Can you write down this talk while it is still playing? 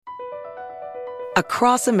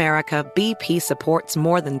Across America, BP supports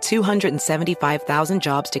more than 275,000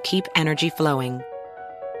 jobs to keep energy flowing.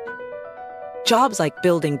 Jobs like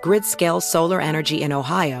building grid-scale solar energy in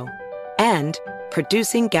Ohio and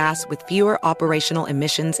producing gas with fewer operational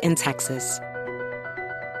emissions in Texas.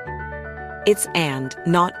 It's and,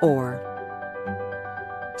 not or.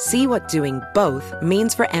 See what doing both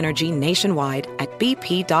means for energy nationwide at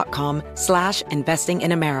bp.com/investing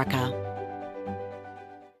in America.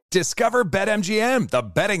 Discover BetMGM, the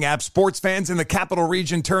betting app sports fans in the capital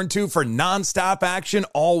region turn to for nonstop action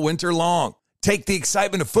all winter long. Take the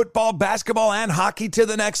excitement of football, basketball, and hockey to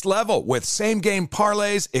the next level with same-game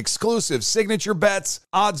parlays, exclusive signature bets,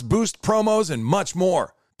 odds boost promos, and much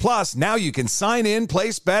more. Plus, now you can sign in,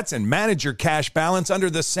 place bets, and manage your cash balance under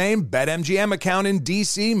the same BetMGM account in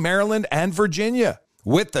D.C., Maryland, and Virginia.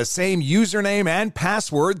 With the same username and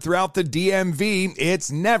password throughout the DMV,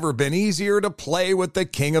 it's never been easier to play with the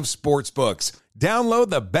king of sportsbooks. Download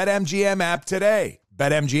the BetMGM app today.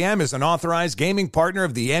 BetMGM is an authorized gaming partner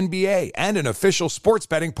of the NBA and an official sports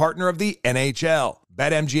betting partner of the NHL.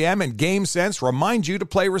 BetMGM and GameSense remind you to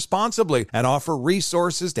play responsibly and offer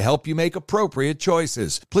resources to help you make appropriate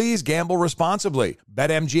choices. Please gamble responsibly.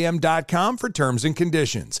 BetMGM.com for terms and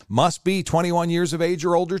conditions. Must be 21 years of age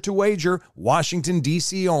or older to wager. Washington,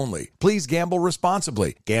 D.C. only. Please gamble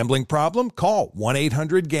responsibly. Gambling problem? Call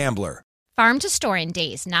 1-800-GAMBLER. Farm to store in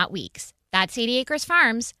days, not weeks. That's 80 Acres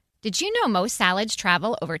Farms. Did you know most salads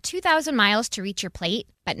travel over 2,000 miles to reach your plate?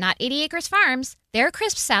 But not 80 Acres Farms. Their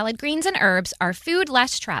crisp salad greens and herbs are food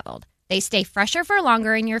less traveled. They stay fresher for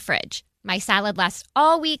longer in your fridge. My salad lasts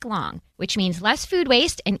all week long, which means less food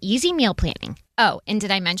waste and easy meal planning. Oh, and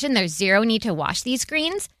did I mention there's zero need to wash these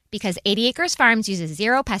greens? Because 80 Acres Farms uses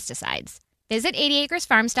zero pesticides. Visit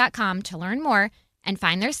 80acresfarms.com to learn more and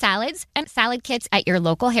find their salads and salad kits at your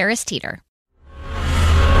local Harris Teeter.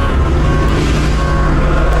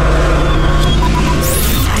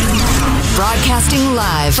 Broadcasting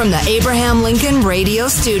live from the Abraham Lincoln Radio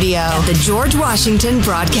Studio at the George Washington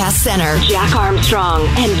Broadcast Center. Jack Armstrong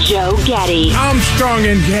and Joe Getty. Armstrong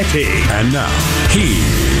and Getty. And now, here's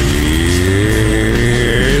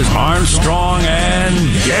Armstrong and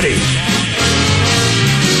Getty.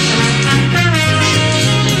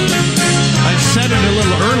 I said it a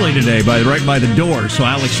little early today, right by the door, so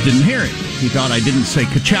Alex didn't hear it. He thought I didn't say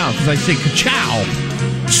ka-chow, because I say ka-chow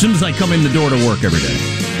as soon as I come in the door to work every day.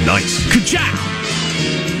 Nice. Ka-chow!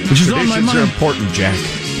 Which is on my mind. Traditions are important, Jack.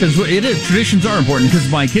 Because it is. Traditions are important, because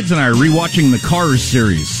my kids and I are rewatching the Cars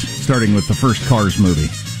series, starting with the first Cars movie.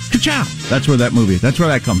 Ka-chow! That's where that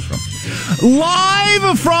comes from.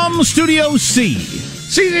 Live from Studio C.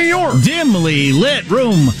 Senor. Dimly lit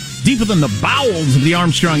room, deeper than the bowels of the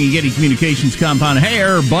Armstrong and Getty Communications compound.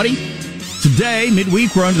 Hey, buddy. Today,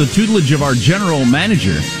 midweek, we're under the tutelage of our general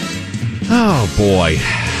manager. Oh, boy.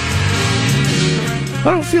 I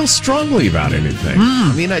don't feel strongly about anything.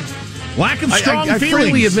 I mean, lack of strong I feelings.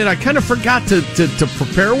 freely admit I kind of forgot to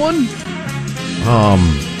prepare one.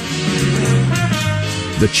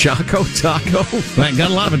 The Choco Taco. That got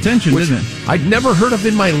a lot of attention, didn't it? I'd never heard of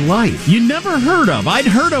in my life. You never heard of? I'd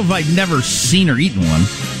heard of, I'd never seen or eaten one.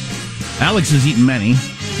 Alex has eaten many.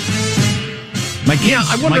 My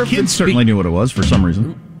kids certainly knew what it was for some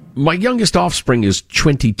reason. My youngest offspring is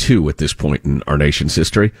 22 at this point in our nation's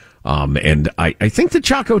history. And I think the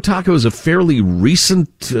Choco Taco is a fairly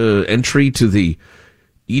recent entry to the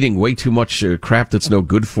eating way too much crap that's no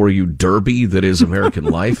good for you derby that is American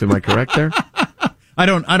life. Am I correct there? I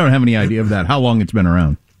don't have any idea of that, how long it's been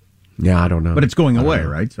around. Yeah, I don't know. But it's going away,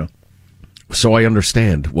 right? So I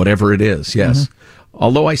understand, whatever it is, yes. Mm-hmm.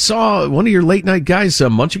 Although I saw one of your late night guys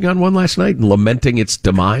munching on one last night and lamenting its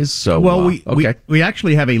demise. So, we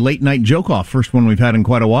actually have a late night joke off, first one we've had in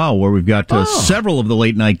quite a while, where we've got several of the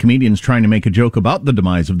late night comedians trying to make a joke about the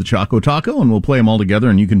demise of the Choco Taco, and we'll play them all together,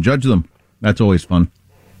 and you can judge them. That's always fun.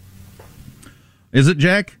 Is it,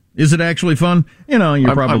 Jack? Is it actually fun?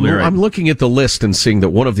 You're probably right. I'm looking at the list and seeing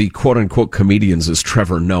that one of the quote-unquote comedians is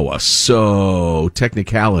Trevor Noah. So,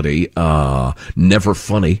 technicality, never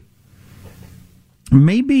funny.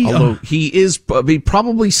 Maybe. Although he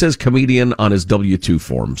probably says comedian on his W-2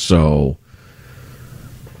 form, so.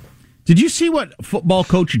 Did you see what football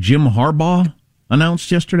coach Jim Harbaugh announced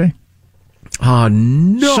yesterday?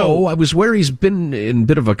 No. So, I was where he's been in a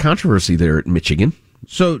bit of a controversy there at Michigan.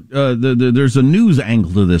 So there's a news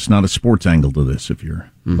angle to this, not a sports angle to this, if you're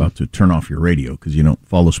about to turn off your radio because you don't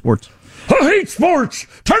follow sports. I hate sports!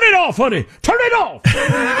 Turn it off, honey! Turn it off!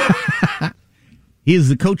 He is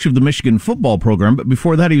the coach of the Michigan football program, but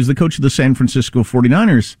before that he was the coach of the San Francisco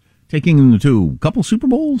 49ers, taking them to a couple Super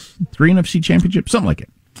Bowls, 3 NFC championships, something like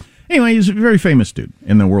it. Anyway, he's a very famous dude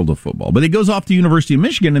in the world of football. But he goes off to University of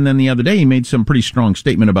Michigan, and then the other day he made some pretty strong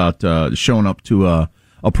statement about showing up to a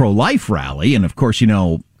pro-life rally. And, of course,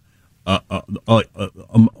 a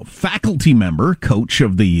faculty member, coach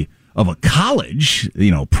of a college,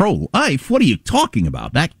 pro-life. What are you talking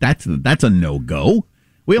about? That's a no-go.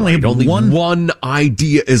 We only have one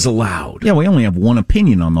idea is allowed. Yeah, we only have one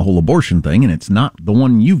opinion on the whole abortion thing, and it's not the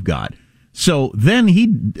one you've got. So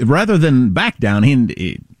then rather than back down,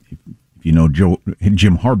 if you know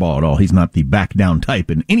Jim Harbaugh at all, he's not the back down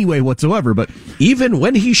type in any way whatsoever. But even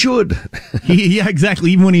when he should, yeah,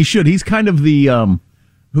 exactly. Even when he should, he's kind of the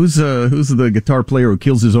who's the guitar player who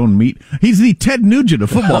kills his own meat? He's the Ted Nugent of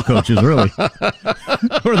football coaches, really,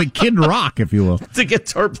 or the Kid Rock, if you will. The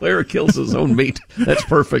guitar player kills his own meat. That's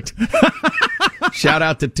perfect. Shout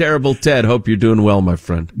out to Terrible Ted. Hope you're doing well, my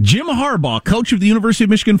friend. Jim Harbaugh, coach of the University of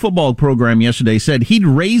Michigan football program yesterday, said he'd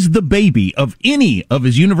raise the baby of any of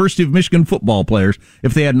his University of Michigan football players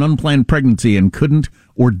if they had an unplanned pregnancy and couldn't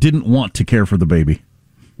or didn't want to care for the baby.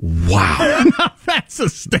 Wow. That's a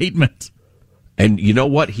statement. And you know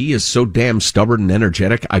what? He is so damn stubborn and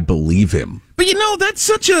energetic, I believe him. But that's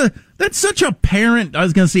such a parent, I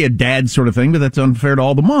was going to say a dad sort of thing, but that's unfair to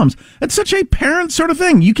all the moms. That's such a parent sort of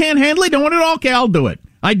thing. You can't handle it, don't want it all, okay, I'll do it.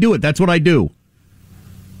 I do it, that's what I do.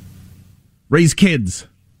 Raise kids.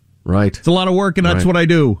 Right. It's a lot of work, and that's what I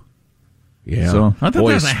do. Yeah. So I thought that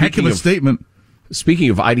was a heck of a statement. Speaking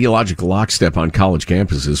of ideological lockstep on college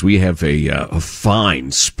campuses, we have a fine,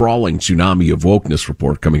 sprawling tsunami of wokeness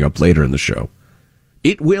report coming up later in the show.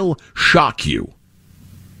 It will shock you.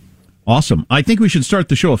 Awesome. I think we should start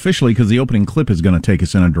the show officially because the opening clip is going to take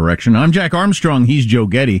us in a direction. I'm Jack Armstrong. He's Joe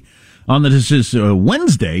Getty. This is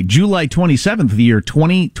Wednesday, July 27th, the year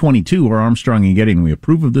 2022. We're Armstrong and Getty, and we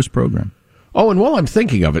approve of this program. Oh, and while I'm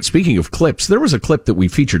thinking of it, speaking of clips, there was a clip that we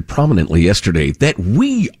featured prominently yesterday that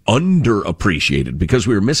we underappreciated because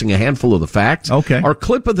we were missing a handful of the facts. Okay. Our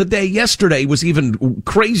clip of the day yesterday was even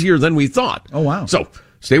crazier than we thought. Oh, wow. So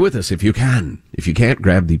stay with us if you can. If you can't,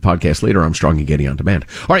 grab the podcast later. Armstrong and Getty on demand.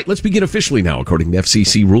 All right, let's begin officially now. According to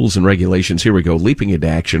FCC rules and regulations, here we go. Leaping into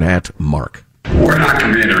action at Mark. We're not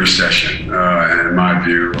going to be in a recession, in my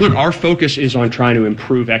view. Look, our focus is on trying to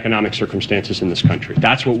improve economic circumstances in this country.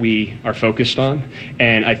 That's what we are focused on,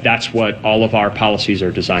 and that's what all of our policies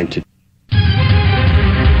are designed to do.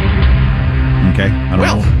 Okay.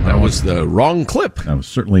 That was the wrong clip. That was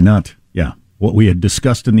certainly not, what we had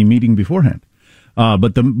discussed in the meeting beforehand.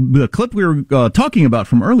 But the clip we were talking about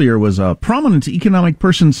from earlier was a prominent economic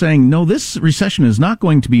person saying, no, this recession is not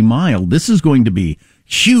going to be mild. This is going to be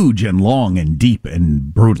huge and long and deep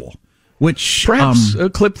and brutal. Which perhaps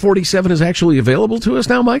clip 47 is actually available to us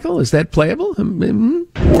now, Michael. Is that playable? We're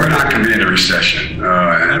not going to be in a recession, in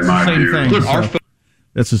my view. Look,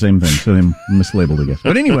 that's the same thing. So they mislabeled, I guess.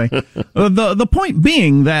 But anyway, the point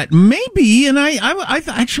being that maybe, and I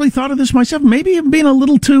actually thought of this myself, maybe I'm being a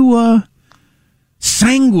little too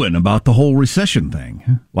sanguine about the whole recession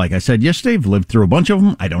thing. Like I said yesterday, I've lived through a bunch of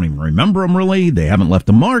them. I don't even remember them really. They haven't left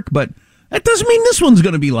a mark, but that doesn't mean this one's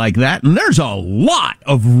going to be like that. And there's a lot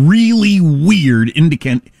of really weird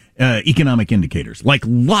economic indicators, like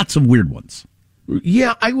lots of weird ones.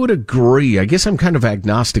 Yeah, I would agree. I guess I'm kind of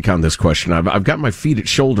agnostic on this question. I've got my feet at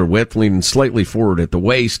shoulder width, leaning slightly forward at the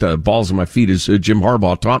waist, balls in my feet, as Jim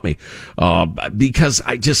Harbaugh taught me, because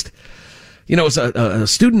I just... as a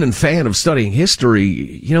student and fan of studying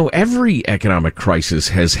history, every economic crisis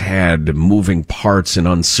has had moving parts and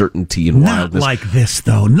uncertainty and wildness. Not like this,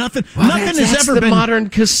 though. Nothing has ever been... That's the modern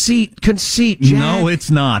conceit, Jack. No,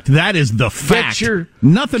 it's not. That is the fact.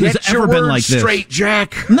 Nothing has ever been like this. Straight,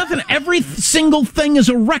 Jack. Nothing. Every single thing is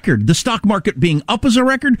a record. The stock market being up is a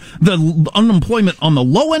record. The unemployment on the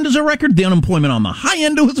low end is a record. The unemployment on the high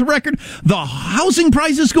end is a record. The housing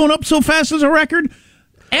prices going up so fast is a record.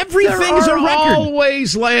 Everything is a record. There are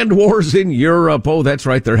always land wars in Europe. Oh, that's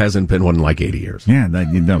right. There hasn't been one in like 80 years. Yeah,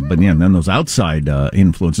 then those outside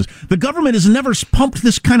influences. The government has never pumped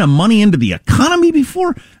this kind of money into the economy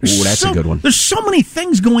before. Ooh, that's a good one. There's so many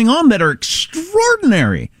things going on that are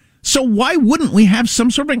extraordinary. So why wouldn't we have some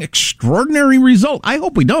sort of extraordinary result? I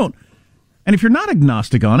hope we don't. And if you're not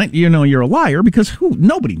agnostic on it, you're a liar because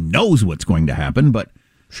nobody knows what's going to happen, but...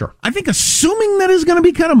 Sure. I think assuming that is going to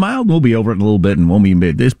be kind of mild, we'll be over it in a little bit and won't be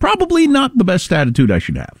mid. It's probably not the best attitude I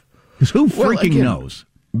should have. Because who freaking knows?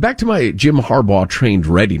 Back to my Jim Harbaugh trained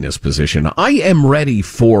readiness position. I am ready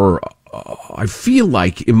for, I feel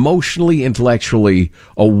like, emotionally, intellectually,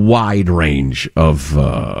 a wide range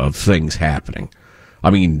of things happening.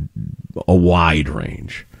 I mean, a wide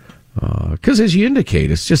range. Because as you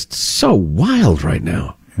indicate, it's just so wild right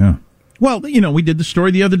now. Yeah. Well, we did the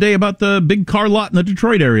story the other day about the big car lot in the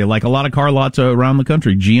Detroit area, like a lot of car lots around the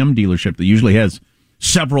country. GM dealership that usually has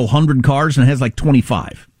several hundred cars and has like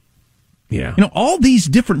 25. Yeah. All these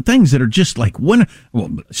different things that are just like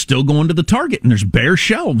still going to the Target and there's bare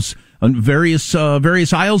shelves on various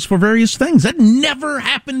aisles for various things. That never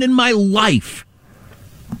happened in my life.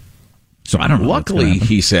 So I don't know. Luckily,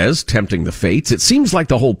 he says, tempting the fates, it seems like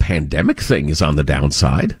the whole pandemic thing is on the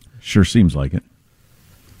downside. Sure seems like it.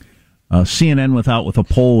 CNN with a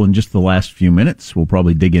poll in just the last few minutes. We'll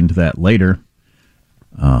probably dig into that later.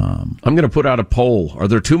 I'm going to put out a poll. Are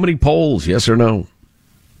there too many polls? Yes or no?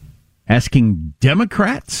 Asking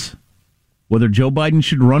Democrats whether Joe Biden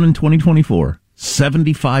should run in 2024.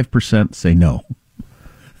 75% say no.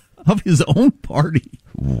 Of his own party.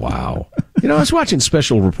 Wow. I was watching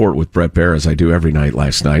Special Report with Brett Baer, as I do every night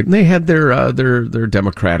last night, and they had their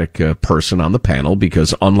Democratic person on the panel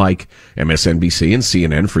because unlike MSNBC and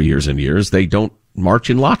CNN for years and years, they don't march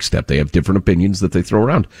in lockstep. They have different opinions that they throw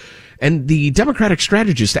around. And the Democratic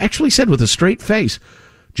strategist actually said with a straight face,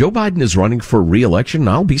 Joe Biden is running for re-election and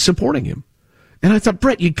I'll be supporting him. And I thought,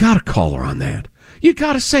 Brett, you got to call her on that. You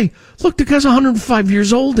got to say, look, the guy's 105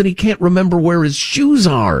 years old and he can't remember where his shoes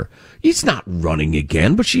are. He's not running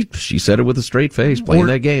again, but she said it with a straight face, playing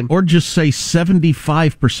that game. Or just say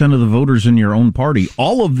 75% of the voters in your own party,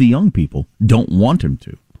 all of the young people, don't want him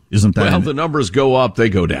to. Isn't that? Well, the numbers go up, they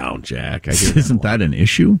go down, Jack. Isn't that an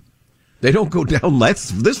issue? They don't go down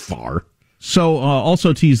this far. So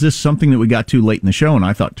also tease this, something that we got to late in the show and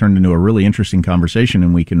I thought turned into a really interesting conversation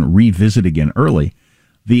and we can revisit again early.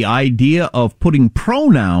 The idea of putting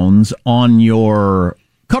pronouns on your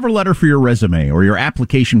cover letter for your resume or your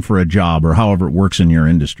application for a job or however it works in your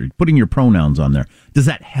industry, putting your pronouns on there. Does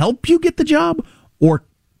that help you get the job or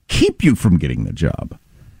keep you from getting the job?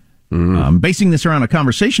 Basing this around a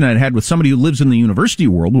conversation I had with somebody who lives in the university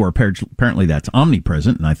world where apparently that's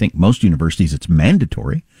omnipresent, and I think most universities it's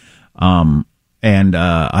mandatory. I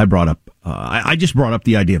brought up, I just brought up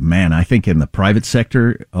the idea of, I think in the private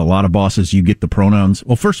sector, a lot of bosses, you get the pronouns.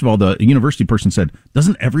 Well, first of all, the university person said,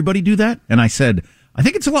 doesn't everybody do that? And I said, I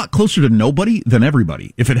think it's a lot closer to nobody than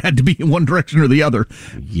everybody, if it had to be in one direction or the other.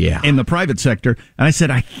 Yeah. In the private sector. And I said,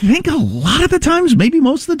 I think a lot of the times, maybe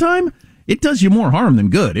most of the time, it does you more harm than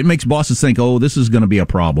good. It makes bosses think, oh, this is going to be a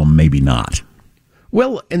problem. Maybe not.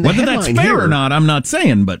 Well, and whether that's fair or not, I'm not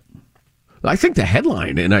saying, but I think the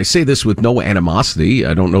headline, and I say this with no animosity,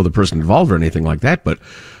 I don't know the person involved or anything like that, but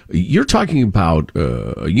you're talking about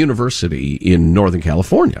a university in Northern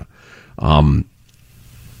California.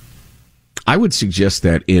 I would suggest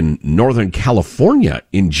that in Northern California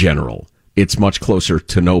in general, it's much closer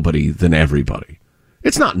to nobody than everybody.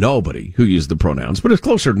 It's not nobody who used the pronouns, but it's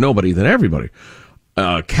closer to nobody than everybody.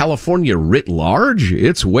 California writ large,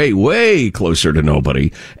 it's way, way closer to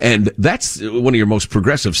nobody. And that's one of your most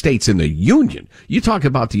progressive states in the union. You talk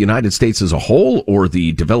about the United States as a whole or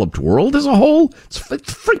the developed world as a whole, it's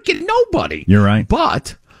freaking nobody. You're right.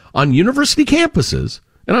 But on university campuses,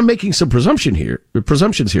 and I'm making some presumptions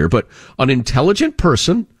here, but an intelligent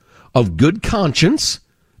person of good conscience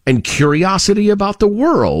and curiosity about the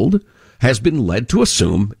world has been led to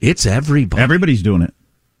assume it's everybody. Everybody's doing it.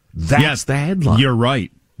 That's the headline. You're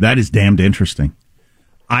right. That is damned interesting.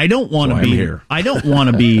 I don't want to be here. I don't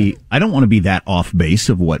want to be that off base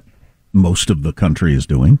of what most of the country is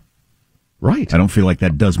doing. Right. I don't feel like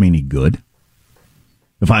that does me any good.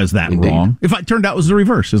 If I was that wrong. If it turned out it was the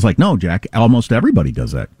reverse. It's like, no, Jack, almost everybody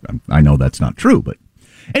does that. I know that's not true, but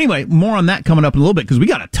anyway, more on that coming up in a little bit because we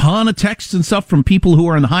got a ton of texts and stuff from people who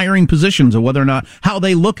are in the hiring positions of whether or not how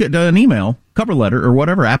they look at an email, cover letter, or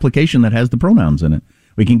whatever application that has the pronouns in it.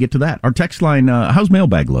 We can get to that. Our text line, how's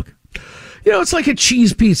mailbag look? It's like a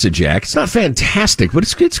cheese pizza, Jack. It's not fantastic, but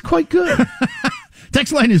it's quite good.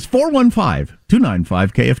 Text line is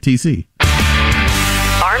 415-295-KFTC.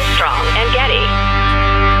 Armstrong and Getty.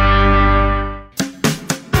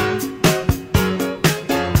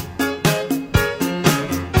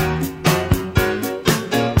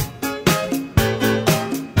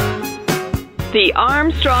 The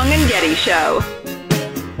Armstrong and Getty Show.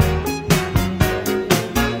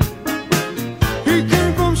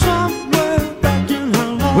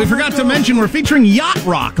 We forgot to mention we're featuring Yacht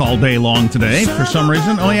Rock all day long today for some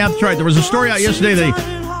reason. Oh, yeah, that's right. There was a story out yesterday,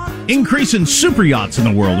 the increase in super yachts in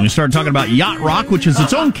the world. And we started talking about Yacht Rock, which is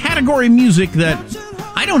its own category of music that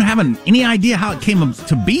I don't have any idea how it came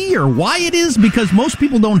to be or why it is, because most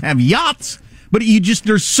people don't have yachts. But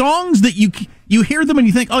there's songs that you you hear them and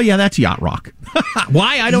you think, oh, yeah, that's yacht rock.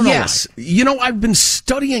 Why? I don't know. Yes. I've been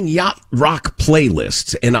studying yacht rock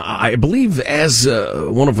playlists, and I believe as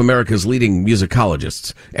one of America's leading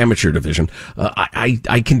musicologists, amateur division,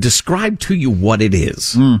 I can describe to you what it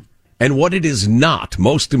is. And what it is not,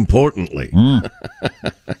 most importantly.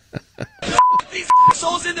 These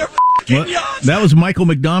souls in their yachts. That was Michael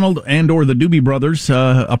McDonald and or the Doobie Brothers,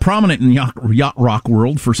 a prominent in yacht rock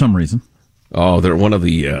world for some reason. Oh, they're one of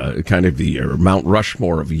the kind of the Mount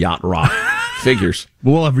Rushmore of yacht rock figures.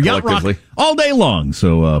 We'll have yacht rock all day long,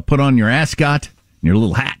 so put on your ascot and your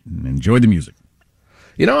little hat and enjoy the music.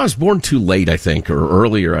 I was born too late, I think, or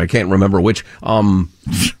earlier. I can't remember which.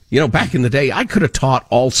 Back in the day, I could have taught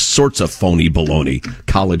all sorts of phony baloney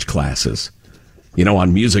college classes,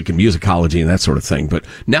 on music and musicology and that sort of thing. But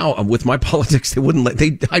now with my politics, they wouldn't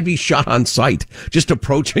I'd be shot on sight just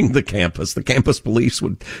approaching the campus. The campus police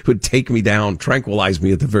would take me down, tranquilize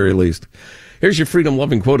me at the very least. Here's your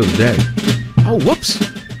freedom-loving quote of the day. Oh, whoops.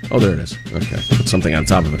 Oh, there it is. Okay. Put something on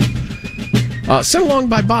top of it. Sent along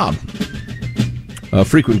by Bob.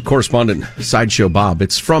 Frequent correspondent, Sideshow Bob.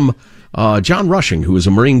 It's from John Rushing, who is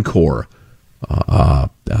a Marine Corps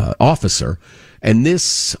officer. And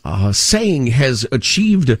this saying has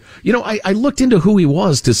achieved, I looked into who he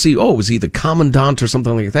was to see, was he the commandant or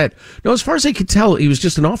something like that? No, as far as I could tell, he was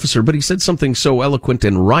just an officer, but he said something so eloquent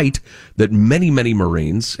and right that many, many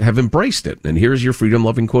Marines have embraced it. And here's your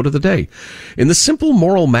freedom-loving quote of the day. In the simple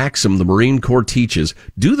moral maxim the Marine Corps teaches,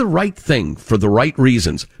 do the right thing for the right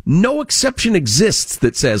reasons. No exception exists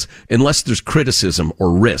that says, unless there's criticism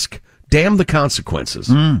or risk. Damn the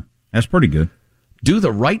consequences. That's pretty good. Do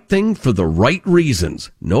the right thing for the right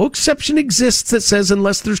reasons. No exception exists that says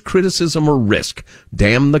unless there's criticism or risk.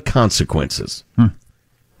 Damn the consequences. I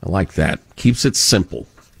like that. Keeps it simple.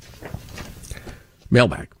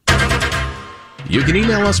 Mailbag. You can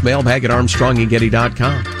email us,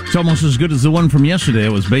 mailbag@armstrongandgetty.com. It's almost as good as the one from yesterday.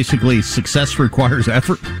 It was basically success requires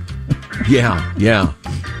effort. Yeah.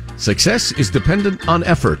 Success is dependent on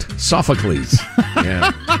effort. Sophocles.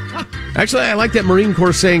 Yeah. Actually, I like that Marine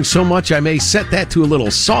Corps saying so much, I may set that to a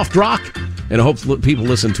little soft rock and hope people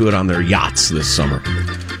listen to it on their yachts this summer.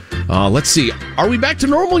 Let's see. Are we back to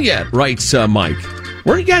normal yet? Writes Mike.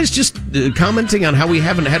 Weren't you guys just commenting on how we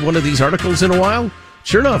haven't had one of these articles in a while?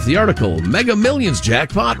 Sure enough, the article, Mega Millions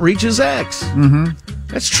jackpot reaches X.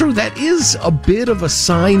 That's true. That is a bit of a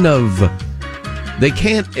sign of... They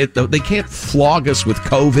can't flog us with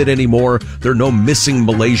COVID anymore. There are no missing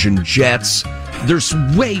Malaysian jets. There's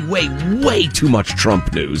way too much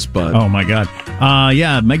Trump news, but... Oh, my God.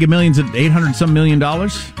 Mega Millions at $800-some million.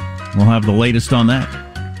 We'll have the latest on that.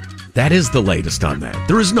 That is the latest on that.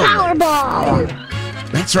 There is no... Powerball!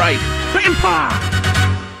 That's right. Grandpa!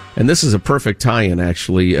 And this is a perfect tie-in,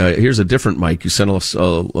 actually. Here's a different Mike who sent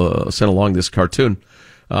along this cartoon.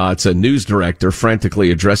 It's a news director frantically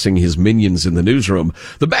addressing his minions in the newsroom.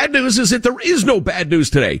 The bad news is that there is no bad news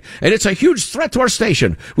today, and it's a huge threat to our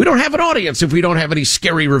station. We don't have an audience if we don't have any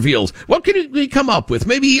scary reveals. What can we come up with?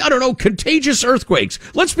 Maybe, contagious earthquakes.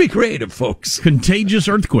 Let's be creative, folks. Contagious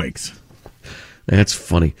earthquakes. That's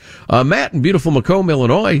funny. Matt in beautiful Macomb,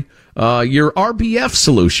 Illinois, your RBF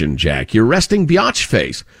solution, Jack, your resting biatch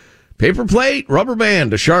face. Paper plate, rubber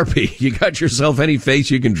band, a Sharpie. You got yourself any face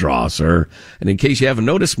you can draw, sir. And in case you haven't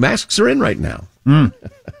noticed, masks are in right now.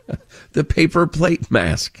 The paper plate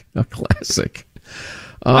mask, a classic.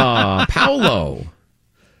 Paolo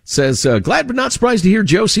says, glad but not surprised to hear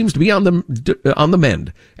Joe seems to be on the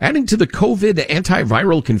mend. Adding to the COVID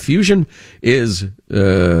antiviral confusion is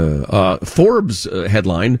Forbes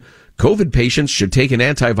headline, COVID patients should take an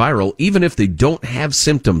antiviral even if they don't have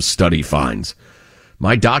symptoms, study finds.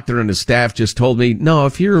 My doctor and his staff just told me, no,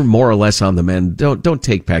 if you're more or less on the mend, don't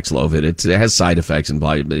take Paxlovid. It has side effects and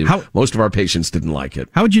blah. Most of our patients didn't like it.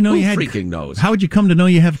 How would you know you had? Freaking knows. How would you come to know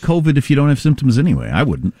you have COVID if you don't have symptoms anyway? I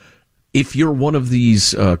wouldn't. If you're one of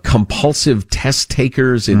these compulsive test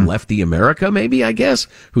takers in Lefty America, maybe, I guess,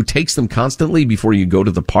 who takes them constantly before you go to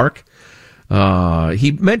the park.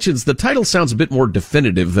 He mentions the title sounds a bit more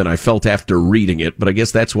definitive than I felt after reading it, but I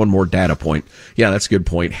guess that's one more data point. Yeah, that's a good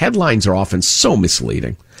point. Headlines are often so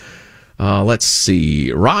misleading. Let's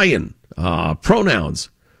see. Ryan, pronouns.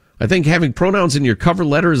 I think having pronouns in your cover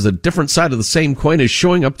letter is a different side of the same coin as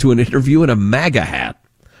showing up to an interview in a MAGA hat.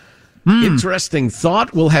 Interesting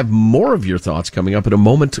thought. We'll have more of your thoughts coming up in a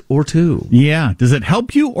moment or two. Yeah. Does it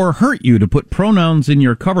help you or hurt you to put pronouns in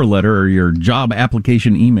your cover letter or your job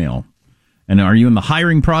application email? And are you in the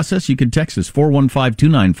hiring process? You can text us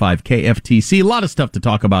 415-295-KFTC. A lot of stuff to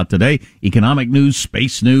talk about today. Economic news,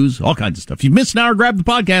 space news, all kinds of stuff. If you've missed an hour, grab the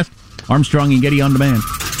podcast. Armstrong and Getty on demand.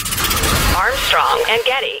 Armstrong and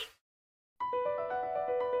Getty.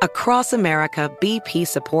 Across America, BP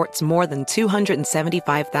supports more than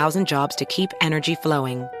 275,000 jobs to keep energy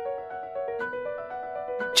flowing.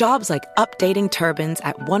 Jobs like updating turbines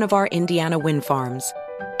at one of our Indiana wind farms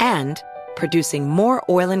and producing more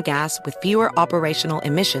oil and gas with fewer operational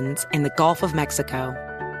emissions in the Gulf of Mexico.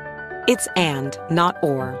 It's and, not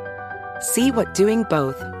or. See what doing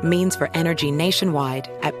both means for energy nationwide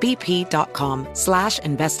at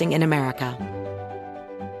bp.com/investing in America.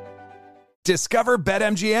 Discover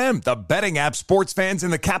BetMGM, the betting app sports fans in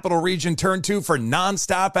the capital region turn to for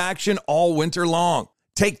nonstop action all winter long.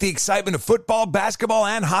 Take the excitement of football, basketball,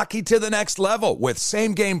 and hockey to the next level with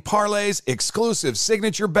same-game parlays, exclusive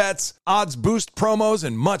signature bets, odds boost promos,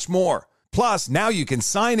 and much more. Plus, now you can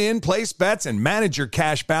sign in, place bets, and manage your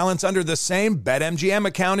cash balance under the same BetMGM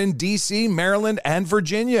account in D.C., Maryland, and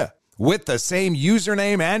Virginia. With the same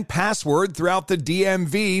username and password throughout the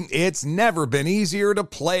DMV, it's never been easier to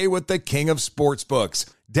play with the king of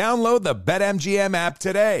sportsbooks. Download the BetMGM app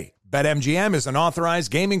today. BetMGM is an authorized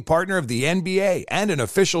gaming partner of the NBA and an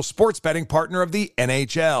official sports betting partner of the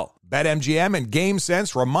NHL. BetMGM and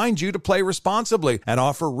GameSense remind you to play responsibly and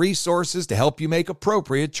offer resources to help you make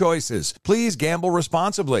appropriate choices. Please gamble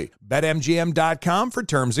responsibly. BetMGM.com for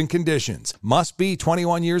terms and conditions. Must be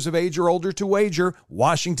 21 years of age or older to wager.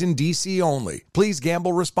 Washington, D.C. only. Please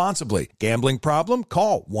gamble responsibly. Gambling problem?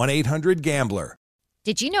 Call 1-800-GAMBLER.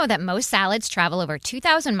 Did you know that most salads travel over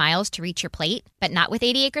 2,000 miles to reach your plate? But not with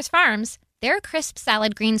 80 Acres Farms. Their crisp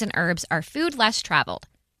salad greens and herbs are food less traveled,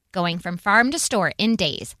 going from farm to store in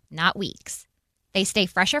days, not weeks. They stay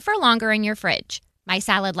fresher for longer in your fridge. My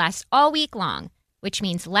salad lasts all week long, which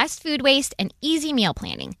means less food waste and easy meal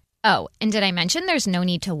planning. Oh, and did I mention there's no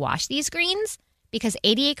need to wash these greens? Because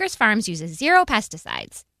 80 Acres Farms uses 0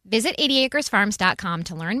 pesticides. Visit 80acresfarms.com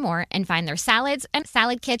to learn more and find their salads and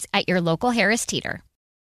salad kits at your local Harris Teeter.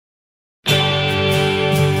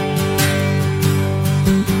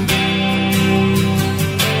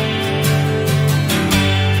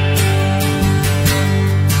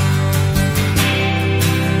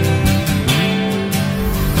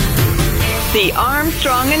 The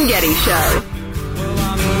Armstrong and Getty Show. Well,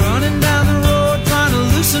 I'm running down the road trying to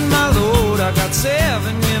loosen my load. I got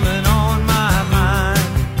 7 women on my mind.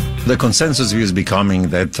 The consensus view is becoming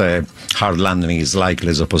that hard landing is likely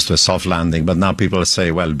as opposed to a soft landing, but now people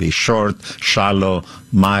say, well, be short, shallow,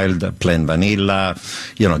 mild, plain vanilla,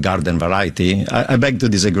 garden variety. I beg to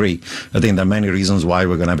disagree. I think there are many reasons why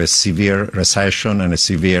we're going to have a severe recession and a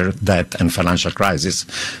severe debt and financial crisis.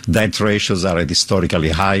 Debt ratios are at historically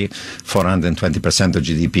high, 420% of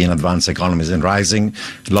GDP in advanced economies and rising.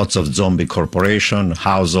 Lots of zombie corporation,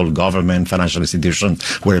 household, government, financial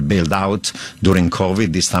institutions were bailed out during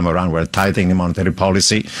COVID. This time around, we're tightening monetary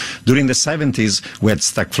policy. During the 70s, we had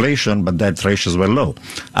stagflation, but debt ratios were low.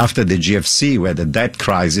 After the GFC, we had a debt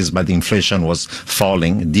crisis, but the inflation was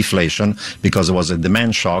falling, deflation, because it was a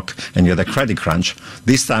demand shock and you had a credit crunch.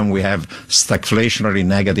 This time we have stagflationary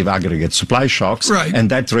negative aggregate supply shocks, right, and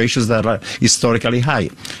debt ratios that are historically high.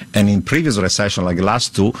 And in previous recession, like the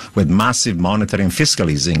last two, with massive monetary and fiscal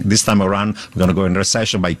easing, this time around we're going to go in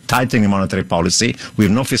recession by tightening monetary policy with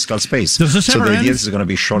no fiscal space. Does this ever the end? idea is going to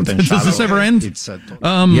be short and shallow. Does this ever end?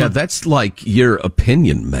 Yeah, that's like your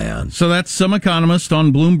opinion, man. So that's some economist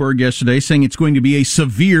on Bloomberg yesterday saying it's going to be a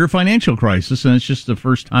severe financial crisis, and it's just the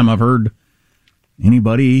first time I've heard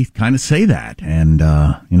anybody kind of say that. And,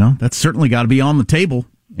 that's certainly got to be on the table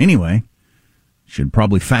anyway. Should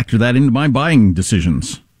probably factor that into my buying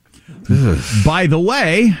decisions. By the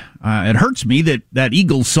way, it hurts me that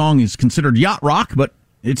Eagles song is considered yacht rock, but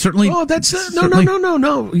it certainly... Oh, that's...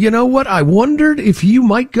 No. You know what? I wondered if you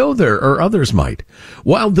might go there, or others might.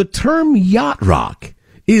 While the term yacht rock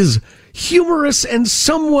is humorous and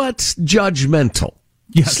somewhat judgmental.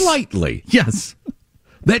 Yes. Slightly. Yes.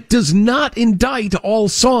 That does not indict all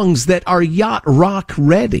songs that are yacht rock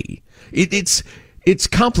ready. It's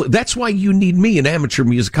complex. That's why you need me, an amateur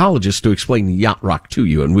musicologist, to explain yacht rock to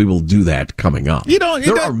you, and we will do that coming up.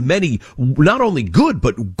 There are many, not only good,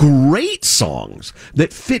 but great songs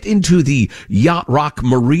that fit into the yacht rock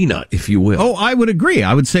marina, if you will. Oh, I would agree.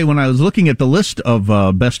 I would say when I was looking at the list of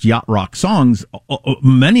best yacht rock songs,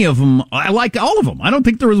 many of them, I like all of them. I don't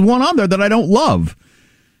think there was one on there that I don't love.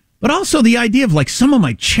 But also the idea of like some of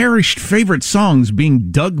my cherished favorite songs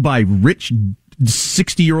being dug by rich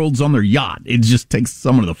 60-year-olds on their yacht. It just takes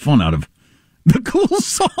some of the fun out of the cool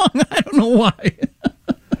song. I don't know why.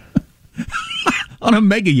 On a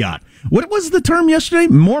mega yacht. What was the term yesterday?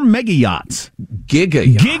 More mega yachts. Giga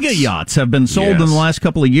yachts. Giga yachts have been sold in the last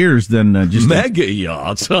couple of years than just mega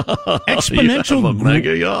yachts. Exponential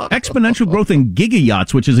mega yacht. Exponential growth in giga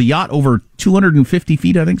yachts, which is a yacht over 250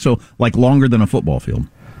 feet, I think, so like longer than a football field.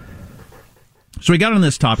 So we got on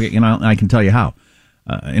this topic, and I can tell you how.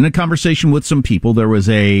 In a conversation with some people, there was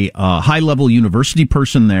a high-level university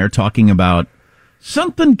person there talking about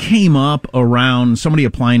something came up around somebody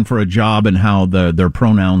applying for a job and how their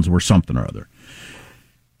pronouns were something or other.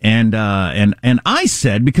 And I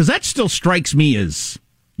said, because that still strikes me as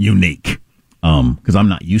unique, because I'm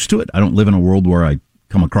not used to it. I don't live in a world where I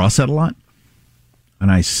come across that a lot.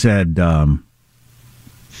 And I said,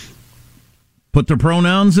 put their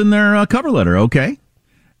pronouns in their cover letter, okay?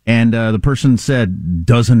 And the person said,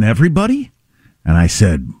 doesn't everybody? And I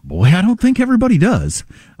said, boy, I don't think everybody does.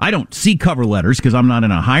 I don't see cover letters because I'm not in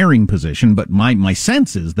a hiring position, but my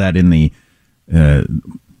sense is that in the,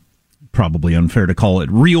 probably unfair to call it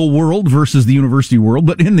real world versus the university world,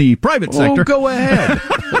 but in the private sector. Oh, go ahead.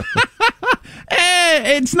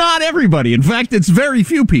 It's not everybody. In fact, it's very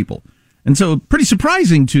few people. And so pretty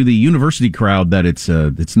surprising to the university crowd that it's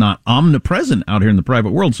not omnipresent out here in the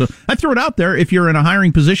private world. So I throw it out there. If you're in a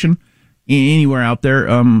hiring position anywhere out there,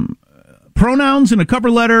 pronouns in a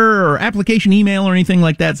cover letter or application email or anything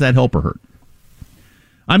like that, does that help or hurt?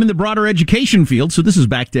 I'm in the broader education field, so this is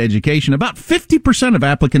back to education. About 50% of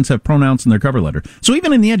applicants have pronouns in their cover letter. So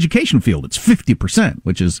even in the education field, it's 50%,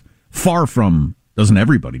 which is far from, doesn't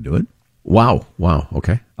everybody do it? Wow.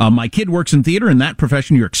 Okay. My kid works in theater. In that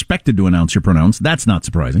profession, you're expected to announce your pronouns. That's not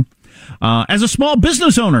surprising. As a small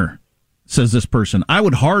business owner, says this person, I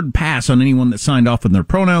would hard pass on anyone that signed off on their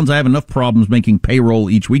pronouns. I have enough problems making payroll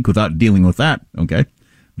each week without dealing with that. Okay.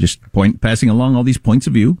 Just passing along all these points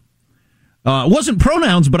of view. It wasn't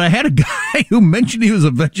pronouns, but I had a guy who mentioned he was a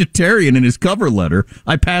vegetarian in his cover letter.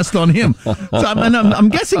 I passed on him. So I'm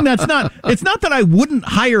guessing it's not that I wouldn't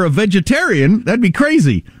hire a vegetarian. That'd be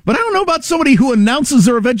crazy. But I don't know about somebody who announces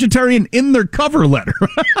they're a vegetarian in their cover letter.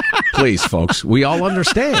 Please, folks, we all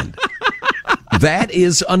understand. That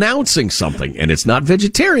is announcing something, and it's not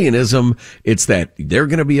vegetarianism. It's that they're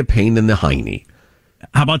going to be a pain in the hiney.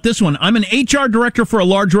 How about this one? I'm an HR director for a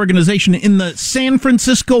large organization in the San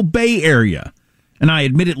Francisco Bay Area, and I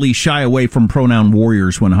admittedly shy away from pronoun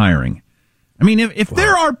warriors when hiring. I mean, if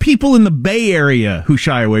there are people in the Bay Area who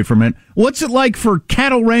shy away from it, what's it like for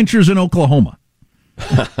cattle ranchers in Oklahoma?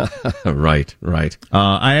 Right.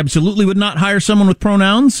 I absolutely would not hire someone with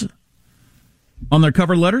pronouns on their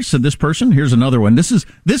cover letter, said this person. Here's another one. This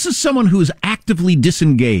is someone who is actively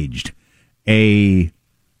disengaged. A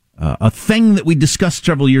thing that we discussed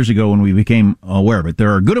several years ago when we became aware of it.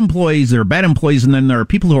 There are good employees, there are bad employees, and then there are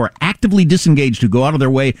people who are actively disengaged who go out of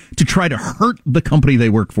their way to try to hurt the company they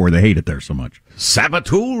work for. They hate it there so much.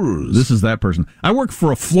 Saboteurs. This is that person. I work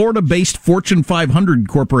for a Florida-based Fortune 500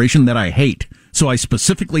 corporation that I hate, so I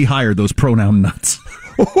specifically hire those pronoun nuts.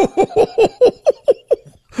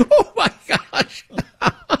 Oh, my gosh.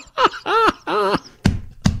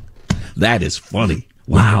 That is funny.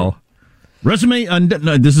 Wow. Resume,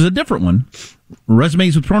 no, this is a different one.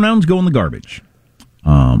 Resumes with pronouns go in the garbage.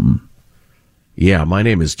 Yeah, my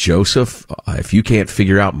name is Joseph. If you can't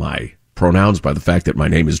figure out my pronouns by the fact that my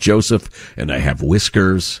name is Joseph and I have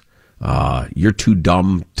whiskers, you're too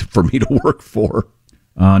dumb for me to work for.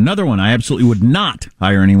 Another one, I absolutely would not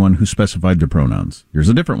hire anyone who specified their pronouns. Here's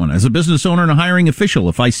a different one. As a business owner and a hiring official,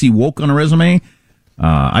 if I see woke on a resume,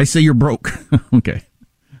 I say you're broke. Okay.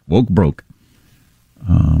 Woke broke.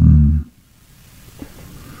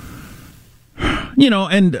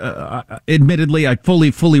 And admittedly, I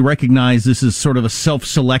fully recognize this is sort of a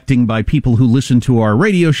self-selecting by people who listen to our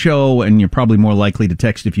radio show, and you're probably more likely to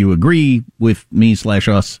text if you agree with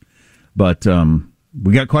me/us. But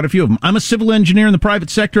we got quite a few of them. I'm a civil engineer in the private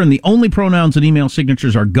sector, and the only pronouns in email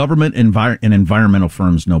signatures are government and environmental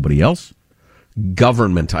firms, nobody else.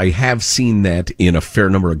 Government. I have seen that in a fair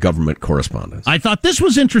number of government correspondence. I thought this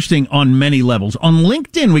was interesting on many levels. On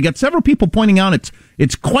LinkedIn, we got several people pointing out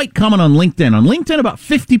it's quite common on LinkedIn. On LinkedIn, about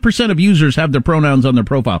 50% of users have their pronouns on their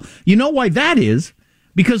profile. You know why that is?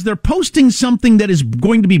 Because they're posting something that is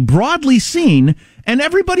going to be broadly seen, and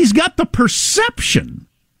everybody's got the perception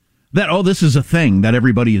that, this is a thing that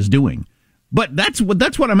everybody is doing. But that's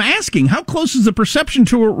what I'm asking. How close is the perception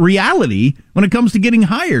to a reality when it comes to getting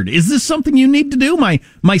hired? Is this something you need to do?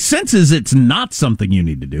 My sense is it's not something you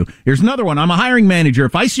need to do. Here's another one. I'm a hiring manager.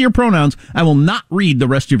 If I see your pronouns, I will not read the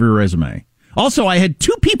rest of your resume. Also, I had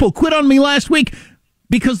 2 people quit on me last week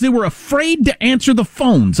because they were afraid to answer the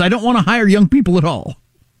phones. I don't want to hire young people at all.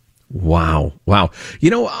 Wow.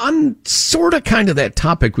 On sort of kind of that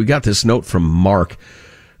topic, we got this note from Mark,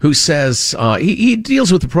 who says, he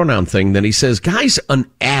deals with the pronoun thing, then he says, guys, an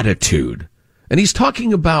attitude. And he's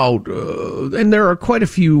talking about, and there are quite a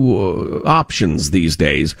few options these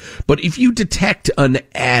days, but if you detect an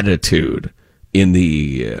attitude in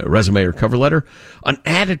the resume or cover letter. An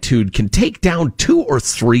attitude can take down 2 or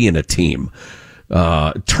 3 in a team.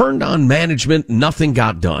 Turned on management, nothing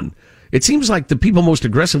got done. It seems like the people most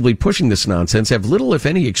aggressively pushing this nonsense have little, if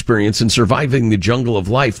any, experience in surviving the jungle of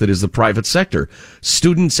life that is the private sector.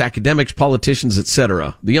 Students, academics, politicians,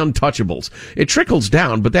 etc., the untouchables. It trickles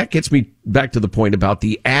down, but that gets me back to the point about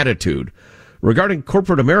the attitude. Regarding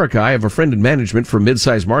corporate America, I have a friend in management for a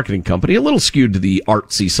mid-sized marketing company, a little skewed to the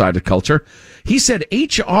artsy side of culture. He said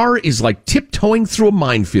HR is like tiptoeing through a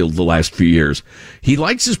minefield the last few years. He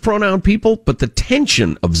likes his pronoun people, but the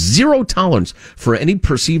tension of zero tolerance for any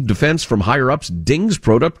perceived offense from higher-ups dings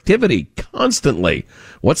productivity constantly.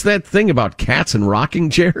 What's that thing about cats and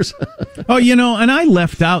rocking chairs? Oh, and I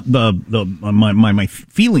left out my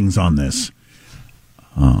feelings on this.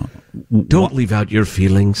 Don't leave out your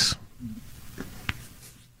feelings.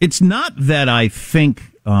 It's not that I think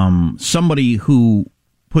somebody who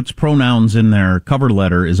puts pronouns in their cover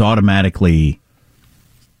letter is automatically,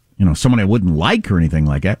 someone I wouldn't like or anything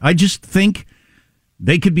like that. I just think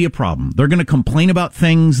they could be a problem. They're going to complain about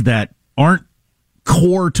things that aren't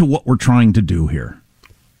core to what we're trying to do here.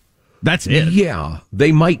 That's it. Yeah,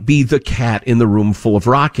 they might be the cat in the room full of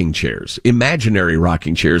rocking chairs, imaginary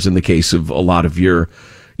rocking chairs in the case of a lot of your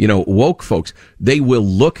woke folks. They will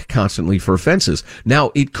look constantly for offenses.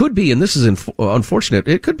 Now, it could be, and this is unfortunate,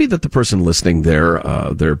 it could be that the person listing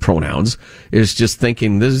their pronouns is just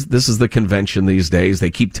thinking, this is the convention these days. They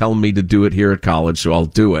keep telling me to do it here at college, so I'll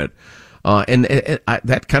do it. And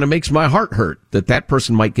that kind of makes my heart hurt that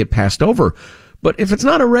person might get passed over. But if it's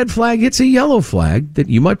not a red flag, it's a yellow flag that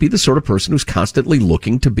you might be the sort of person who's constantly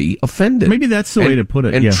looking to be offended. Maybe that's the way to put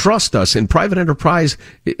it. And trust us, in private enterprise,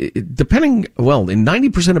 in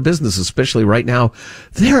 90% of business, especially right now,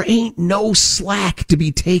 there ain't no slack to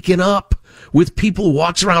be taken up with people who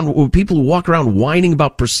walk around whining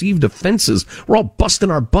about perceived offenses. We're all busting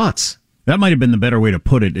our butts. That might have been the better way to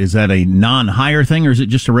put it. Is that a non-hire thing, or is it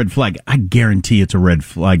just a red flag? I guarantee it's a red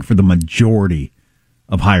flag for the majority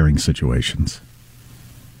of hiring situations.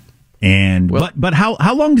 And but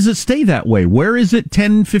how long does it stay that way? Where is it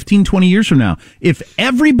 10, 15, 20 years from now? If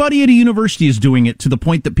everybody at a university is doing it to the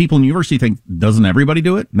point that people in the university think, doesn't everybody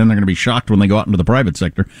do it? Then they're going to be shocked when they go out into the private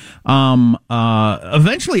sector.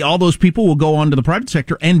 Eventually all those people will go on to the private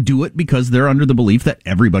sector and do it because they're under the belief that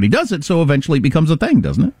everybody does it. So eventually it becomes a thing,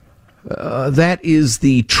 doesn't it? That is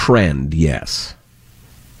the trend, yes.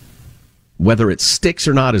 Whether it sticks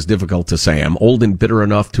or not is difficult to say. I'm old and bitter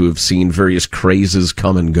enough to have seen various crazes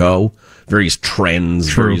come and go, various trends,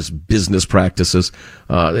 various business practices.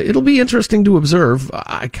 It'll be interesting to observe.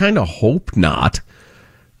 I kind of hope not.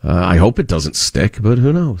 I hope it doesn't stick, but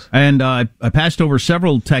who knows? And I passed over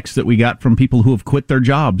several texts that we got from people who have quit their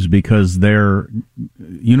jobs because their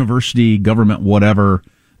university, government, whatever,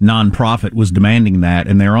 nonprofit was demanding that,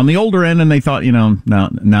 and they're on the older end, and they thought,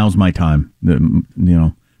 now's my time.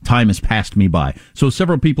 Time has passed me by. So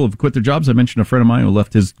several people have quit their jobs. I mentioned a friend of mine who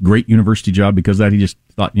left his great university job because of that. He just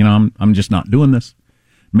thought, I'm just not doing this.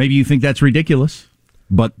 Maybe you think that's ridiculous,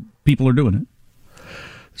 but people are doing it.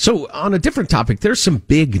 So on a different topic, there's some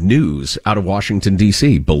big news out of Washington,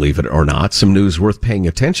 D.C., believe it or not, some news worth paying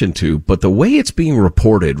attention to. But the way it's being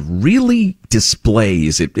reported really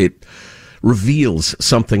displays, it reveals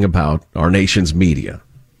something about our nation's media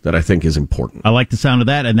that I think is important. I like the sound of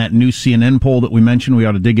that. And that new CNN poll that we mentioned, we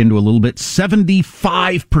ought to dig into a little bit.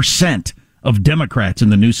 75% of Democrats in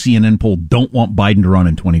the new CNN poll don't want Biden to run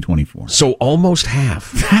in 2024. So almost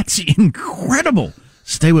half. That's incredible.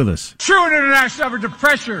 Stay with us. True international effort to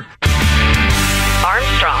pressure.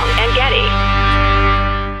 Armstrong and Getty.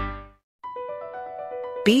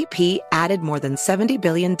 BP added more than $70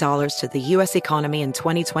 billion to the U.S. economy in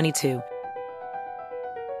 2022.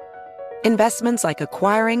 Investments like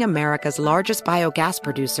acquiring America's largest biogas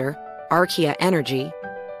producer, Archaea Energy,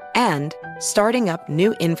 and starting up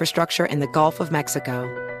new infrastructure in the Gulf of Mexico.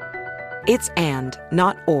 It's and,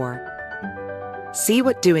 not or. See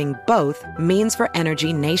what doing both means for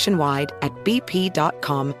energy nationwide at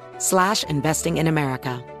bp.com/investing in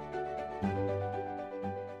America.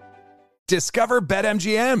 Discover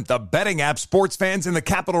BetMGM, the betting app sports fans in the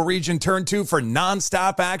capital region turn to for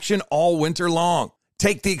nonstop action all winter long.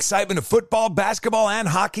 Take the excitement of football, basketball, and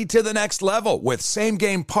hockey to the next level with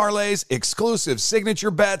same-game parlays, exclusive signature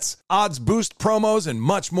bets, odds boost promos, and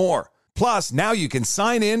much more. Plus, now you can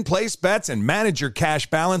sign in, place bets, and manage your cash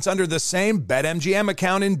balance under the same BetMGM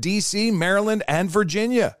account in D.C., Maryland, and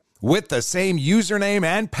Virginia. With the same username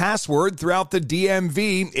and password throughout the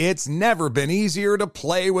DMV, it's never been easier to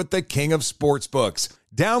play with the king of sportsbooks.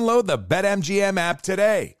 Download the BetMGM app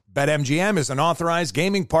today. BetMGM is an authorized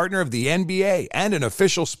gaming partner of the NBA and an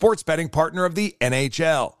official sports betting partner of the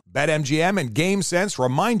NHL. BetMGM and GameSense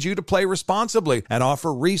remind you to play responsibly and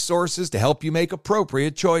offer resources to help you make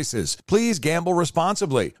appropriate choices. Please gamble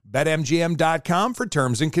responsibly. BetMGM.com for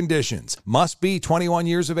terms and conditions. Must be 21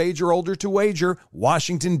 years of age or older to wager.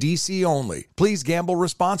 Washington, D.C. only. Please gamble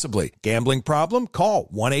responsibly. Gambling problem? Call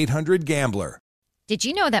 1-800-GAMBLER. Did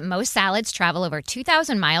you know that most salads travel over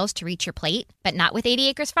 2,000 miles to reach your plate? But not with 80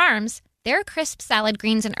 Acres Farms. Their crisp salad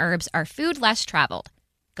greens and herbs are food less traveled,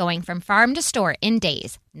 going from farm to store in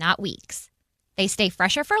days, not weeks. They stay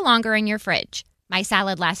fresher for longer in your fridge. My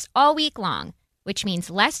salad lasts all week long, which means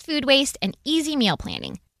less food waste and easy meal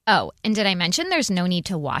planning. Oh, and did I mention there's no need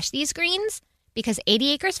to wash these greens? Because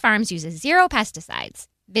 80 Acres Farms uses 0 pesticides.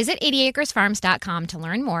 Visit 80acresfarms.com to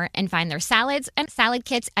learn more and find their salads and salad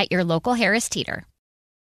kits at your local Harris Teeter.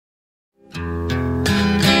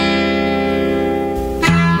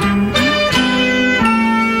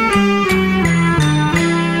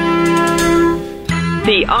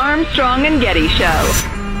 The Armstrong and Getty Show.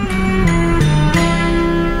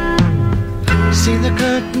 See the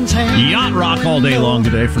curtains hanging. Yacht rock all day long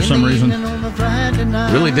today for some reason.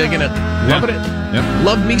 Really digging it. Loving it. Yep.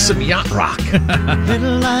 Love me some yacht rock.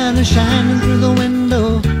 Little light is shining through the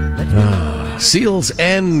window. Seals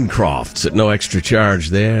and Crofts at no extra charge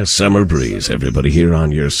there. Summer breeze. Everybody here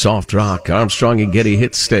on your soft rock Armstrong and Getty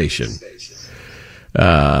hit station.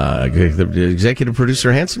 The executive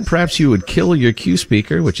producer Hanson, perhaps you would kill your Q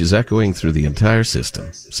speaker, which is echoing through the entire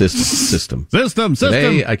system.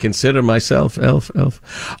 Today, I consider myself elf.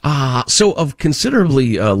 So of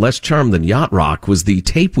considerably less charm than yacht rock was the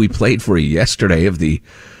tape we played for you yesterday of the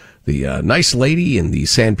nice lady in the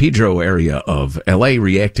San Pedro area of L.A.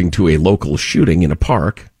 reacting to a local shooting in a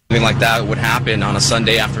park. Something like that would happen on a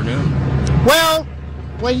Sunday afternoon. Well,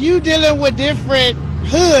 when you dealing with different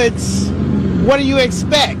hoods, what do you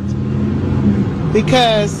expect?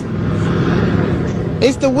 Because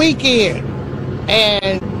it's the weekend,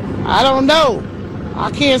 and I don't know.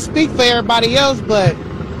 I can't speak for everybody else, but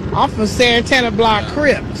I'm from Santana Block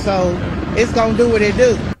Crip, so it's going to do what it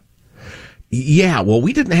do. Yeah, well,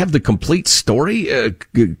 we didn't have the complete story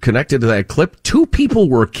connected to that clip. 2 people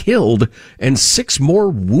were killed and 6 more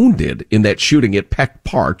wounded in that shooting at Peck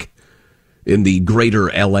Park in the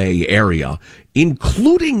greater L.A. area,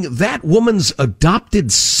 including that woman's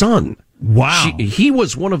adopted son. Wow. He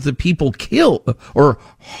was one of the people killed, or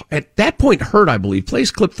at that point hurt, I believe. Plays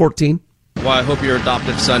clip 14. Well, I hope your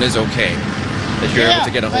adopted son is okay, that you're able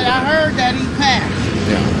to get a hold of him. I heard that he passed.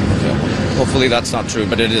 Yeah. Hopefully that's not true,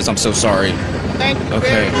 but it is. I'm so sorry. Thank you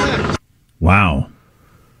very much. Wow.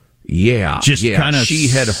 Yeah. She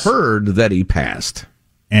had heard that he passed.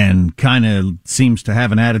 And kind of seems to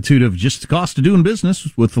have an attitude of just the cost of doing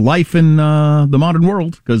business with life in the modern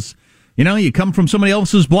world. Because, you come from somebody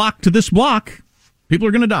else's block to this block, people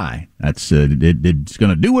are going to die. That's it's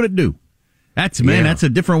going to do what it do. That's a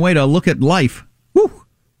different way to look at life. Woo.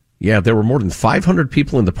 Yeah, there were more than 500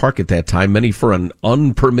 people in the park at that time, many for an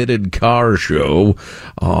unpermitted car show.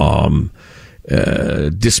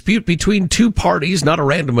 Dispute between 2 parties, not a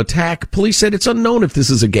random attack. Police said it's unknown if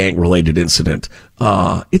this is a gang-related incident.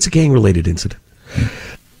 It's a gang-related incident.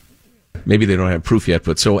 Maybe they don't have proof yet,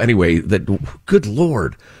 but so anyway, good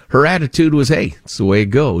Lord, her attitude was, hey, it's the way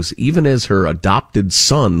it goes, even as her adopted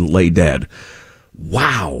son lay dead.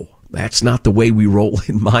 Wow, that's not the way we roll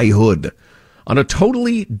in my hood. On a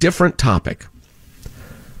totally different topic.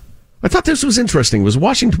 I thought this was interesting. It was a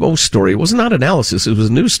Washington Post story. It was not analysis. It was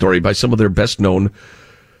a news story by some of their best-known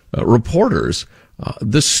reporters.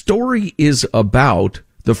 The story is about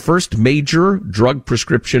the first major drug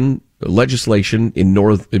prescription legislation in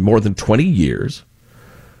more than 20 years.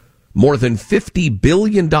 More than $50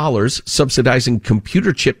 billion subsidizing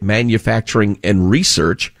computer chip manufacturing and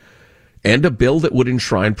research, and a bill that would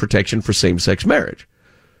enshrine protection for same-sex marriage.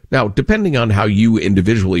 Now, depending on how you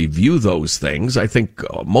individually view those things, I think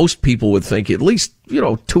most people would think at least,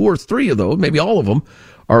 2 or 3 of those, maybe all of them,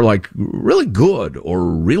 are like really good or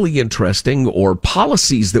really interesting or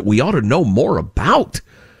policies that we ought to know more about.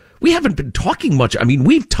 We haven't been talking much. I mean,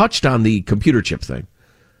 we've touched on the computer chip thing.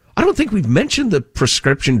 I don't think we've mentioned the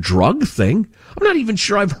prescription drug thing. I'm not even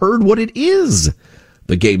sure I've heard what it is.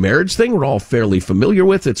 The gay marriage thing, we're all fairly familiar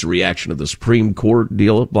with. It's a reaction to the Supreme Court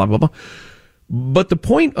deal, blah, blah, blah. But the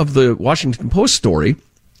point of the Washington Post story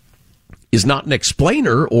is not an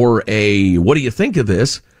explainer or a, what do you think of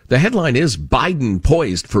this? The headline is Biden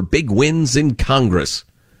poised for big wins in Congress.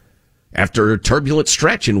 After a turbulent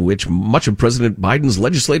stretch in which much of President Biden's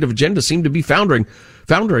legislative agenda seemed to be foundering,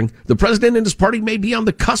 the president and his party may be on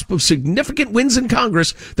the cusp of significant wins in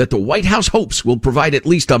Congress that the White House hopes will provide at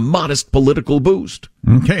least a modest political boost.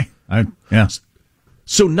 Okay.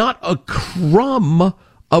 So not a crumb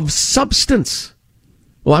of substance.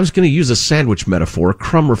 Well, I was going to use a sandwich metaphor. A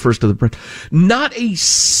crumb refers to the bread. Not a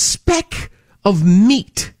speck of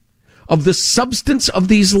meat of the substance of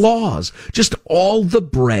these laws. Just all the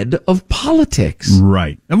bread of politics.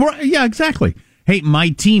 Right. Yeah, exactly. Hey, my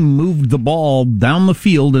team moved the ball down the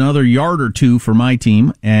field another yard or two for my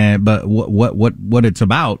team, but what it's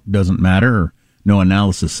about doesn't matter. No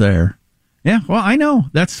analysis there. Yeah, well, I know.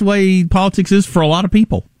 That's the way politics is for a lot of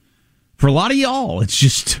people. For a lot of y'all, it's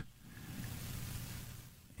just,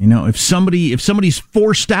 if somebody's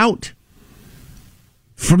forced out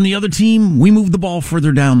from the other team, we move the ball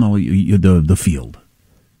further down the field.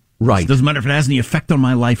 Right. It doesn't matter if it has any effect on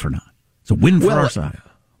my life or not. It's a win for our side.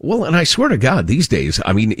 Well, and I swear to God, these days,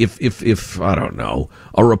 I mean, if I don't know,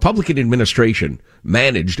 a Republican administration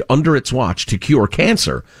managed under its watch to cure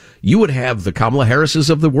cancer, you would have the Kamala Harrises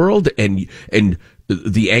of the world and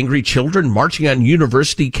the angry children marching on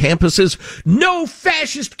university campuses. No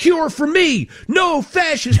fascist cure for me! No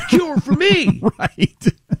fascist cure for me! Right.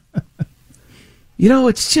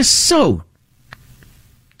 It's just so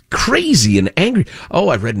crazy and angry. Oh,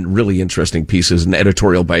 I read really interesting pieces, an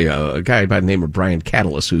editorial by a guy by the name of Brian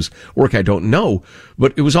Catalyst, whose work I don't know,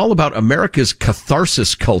 but it was all about America's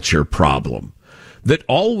catharsis culture problem. That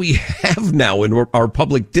all we have now in our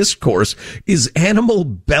public discourse is animal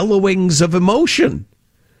bellowings of emotion.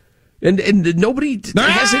 And nobody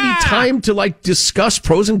has any time to discuss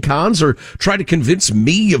pros and cons or try to convince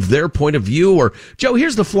me of their point of view or, Joe,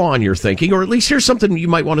 here's the flaw in your thinking, or at least here's something you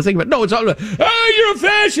might want to think about. No, it's all about, you're a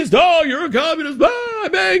fascist. Oh, you're a communist.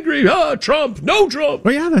 I'm angry. Trump. No Trump.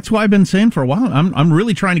 Well, yeah, that's why I've been saying for a while. I'm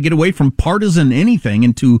really trying to get away from partisan anything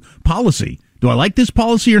into policy. Do I like this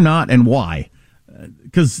policy or not, and why?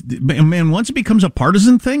 Because, man, once it becomes a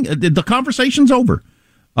partisan thing, the conversation's over.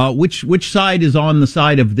 Which side is on the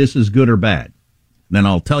side of this is good or bad? Then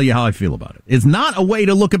I'll tell you how I feel about it. It's not a way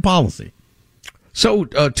to look at policy. So,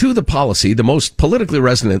 to the policy, the most politically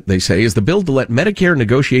resonant, they say, is the bill to let Medicare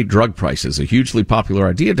negotiate drug prices, a hugely popular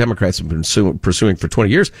idea Democrats have been pursuing for 20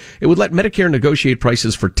 years. It would let Medicare negotiate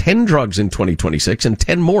prices for 10 drugs in 2026 and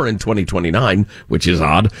 10 more in 2029, which is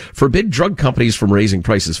odd, forbid drug companies from raising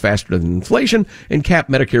prices faster than inflation, and cap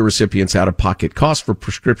Medicare recipients' out-of-pocket costs for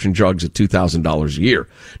prescription drugs at $2,000 a year.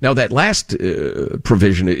 Now, that last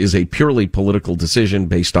provision is a purely political decision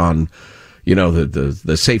based on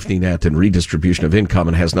the safety net and redistribution of income,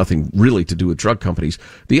 and has nothing really to do with drug companies.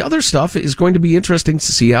 The other stuff is going to be interesting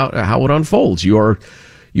to see how it unfolds. You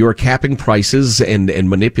are capping prices and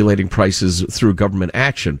manipulating prices through government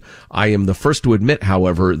action. I am the first to admit,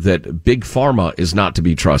 however, that big pharma is not to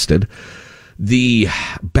be trusted. The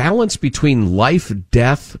balance between life,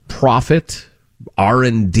 death, profit,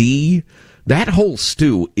 R&D, that whole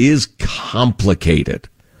stew is complicated.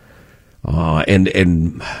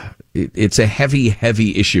 And it's a heavy,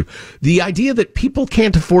 heavy issue. The idea that people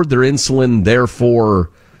can't afford their insulin,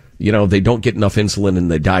 therefore, they don't get enough insulin and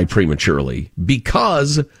they die prematurely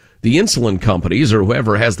because the insulin companies or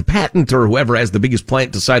whoever has the patent or whoever has the biggest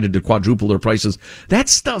plant decided to quadruple their prices. That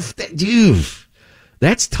stuff,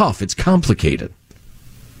 that's tough. It's complicated.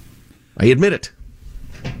 I admit it.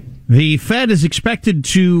 The Fed is expected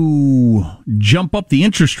to jump up the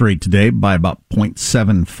interest rate today by about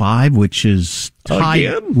 0.75, which is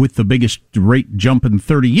tied with the biggest rate jump in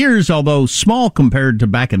 30 years, although small compared to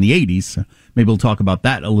back in the 80s. Maybe we'll talk about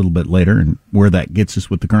that a little bit later and where that gets us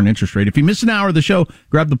with the current interest rate. If you missed an hour of the show,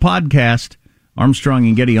 grab the podcast, Armstrong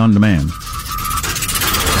and Getty On Demand.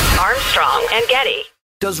 Armstrong and Getty.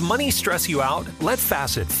 Does money stress you out? Let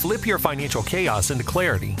Facet flip your financial chaos into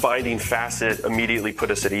clarity. Finding Facet immediately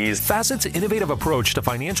put us at ease. Facet's innovative approach to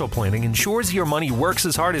financial planning ensures your money works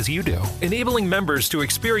as hard as you do, enabling members to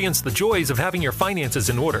experience the joys of having your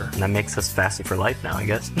finances in order. And that makes us Facet for life now, I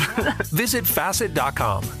guess. Visit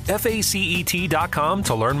Facet.com, FACET.com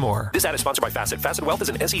to learn more. This ad is sponsored by Facet. Facet Wealth is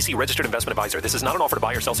an SEC registered investment advisor. This is not an offer to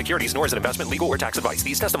buy or sell securities, nor is it investment, legal, or tax advice.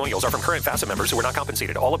 These testimonials are from current Facet members who are not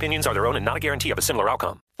compensated. All opinions are their own and not a guarantee of a similar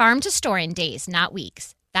outcome. Farm to store in days, not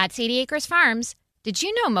weeks. That's 80 Acres Farms. Did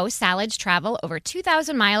you know most salads travel over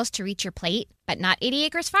 2,000 miles to reach your plate? But not 80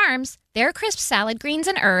 Acres Farms. Their crisp salad greens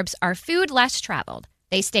and herbs are food less traveled.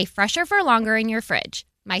 They stay fresher for longer in your fridge.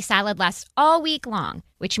 My salad lasts all week long,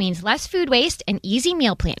 which means less food waste and easy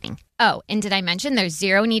meal planning. Oh, and did I mention there's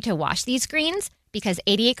zero need to wash these greens? Because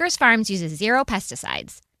 80 Acres Farms uses zero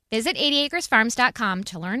pesticides. Visit 80acresfarms.com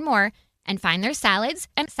to learn more And find their salads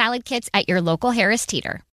and salad kits at your local Harris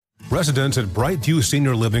Teeter. Residents at Brightview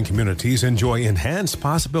Senior Living Communities enjoy enhanced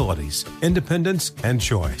possibilities, independence, and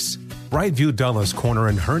choice. Brightview Dulles Corner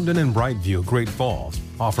in Herndon and Brightview, Great Falls,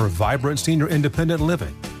 offer vibrant senior independent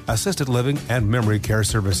living, assisted living, and memory care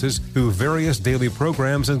services through various daily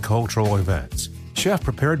programs and cultural events.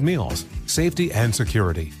 Chef-prepared meals, safety and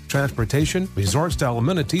security, transportation, resort-style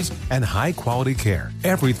amenities, and high-quality care.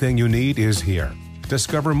 Everything you need is here.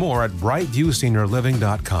 Discover more at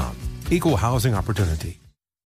brightviewseniorliving.com. Equal housing opportunity.